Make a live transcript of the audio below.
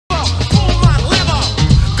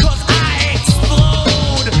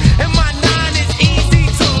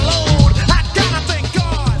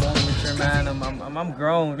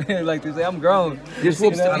grown. Like they say, I'm grown. It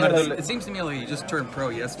seems to me like you just turned pro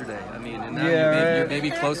yesterday. I mean, and now you're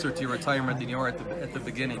maybe closer to your retirement than you were at the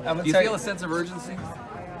beginning. Do you feel a sense of urgency?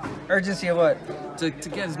 Urgency of what? To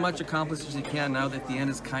get as much accomplished as you can now that the end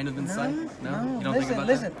is kind of in sight? No? You don't think about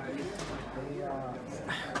that?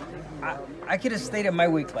 I could have stayed at my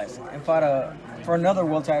weight class and fought for another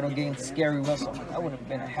world title against Gary Russell. That would have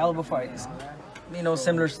been a hell of a fight. You know,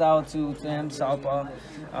 similar style to him, southpaw,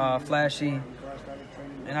 flashy.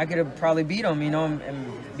 And I could have probably beat him, you know,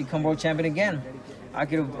 and become world champion again. I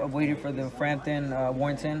could have waited for the Frampton,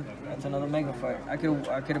 Warrington. That's another mega fight. I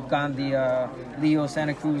could have gone the Leo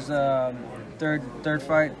Santa Cruz third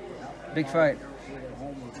fight, big fight.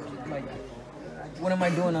 Like, what am I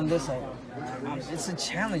doing on this side? It's a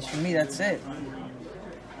challenge for me. That's it.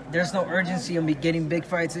 There's no urgency on me getting big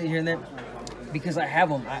fights here and there because I have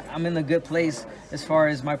them. I'm in a good place as far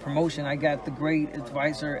as my promotion. I got the great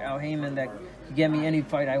advisor, Al Heyman, that can get me any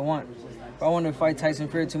fight I want. If I want to fight Tyson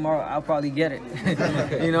Fury tomorrow, I'll probably get it.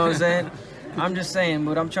 You know what I'm saying? I'm just saying,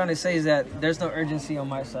 what I'm trying to say is that there's no urgency on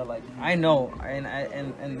my side. Like, I know,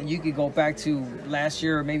 and you could go back to last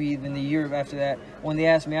year or maybe even the year after that when they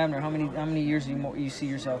asked me, Abner, how many years do you see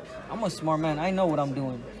yourself? I'm a smart man. I know what I'm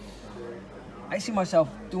doing. I see myself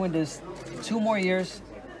doing this 2 more years,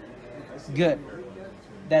 good.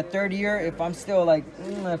 That 3rd year, if I'm still like,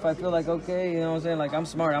 if I feel like, okay, you know what I'm saying, like I'm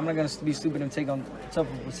smart, I'm not going to be stupid and take on tough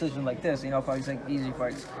decisions like this, you know, I'll probably take easy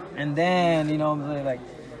fights. And then, you know, I'm really like,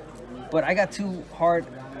 but I got 2 hard,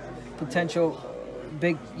 potential,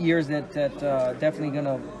 big years that definitely going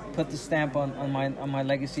to put the stamp on my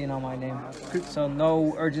legacy and on my name. So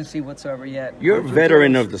no urgency whatsoever yet. You're a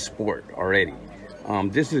veteran of the sport already.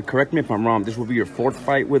 This is, correct me if I'm wrong, this will be your 4th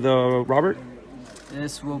fight with Robert?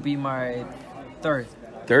 This will be my 3rd.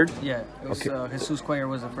 3rd? Yeah. It was, okay. Jesus Cuellar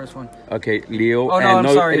was the first one. Okay, Leo. Oh, no, I'm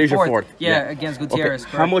sorry. It is your 4th. Yeah, against Gutierrez.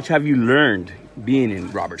 Okay. How much have you learned being in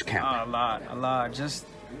Robert's camp? A lot. Just,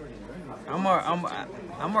 I'm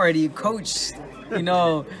already a coach. You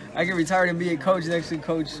know, I get retired and be a coach next to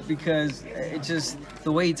coach because it just,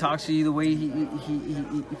 the way he talks to you, the way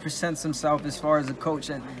he presents himself as far as a coach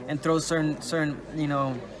and throws certain you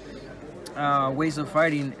know, ways of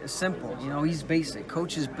fighting is simple. You know, he's basic.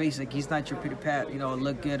 Coach is basic. He's not your pity pat, you know,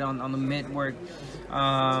 look good on the mid work.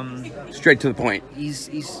 Straight to the point.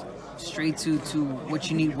 He's straight to what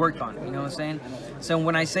you need work on, you know what I'm saying? So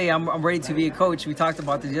when I say I'm ready to be a coach, we talked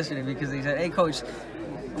about this yesterday because they said, hey coach,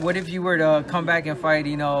 what if you were to come back and fight,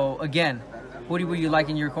 you know, again? Who would you like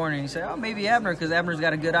in your corner? And you say, oh, maybe Abner, because Abner's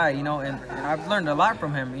got a good eye, you know, and I've learned a lot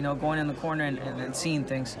from him, you know, going in the corner and seeing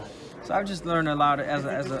things. So I've just learned a lot as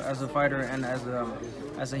a fighter and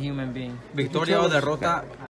as a human being. Victoria o derrota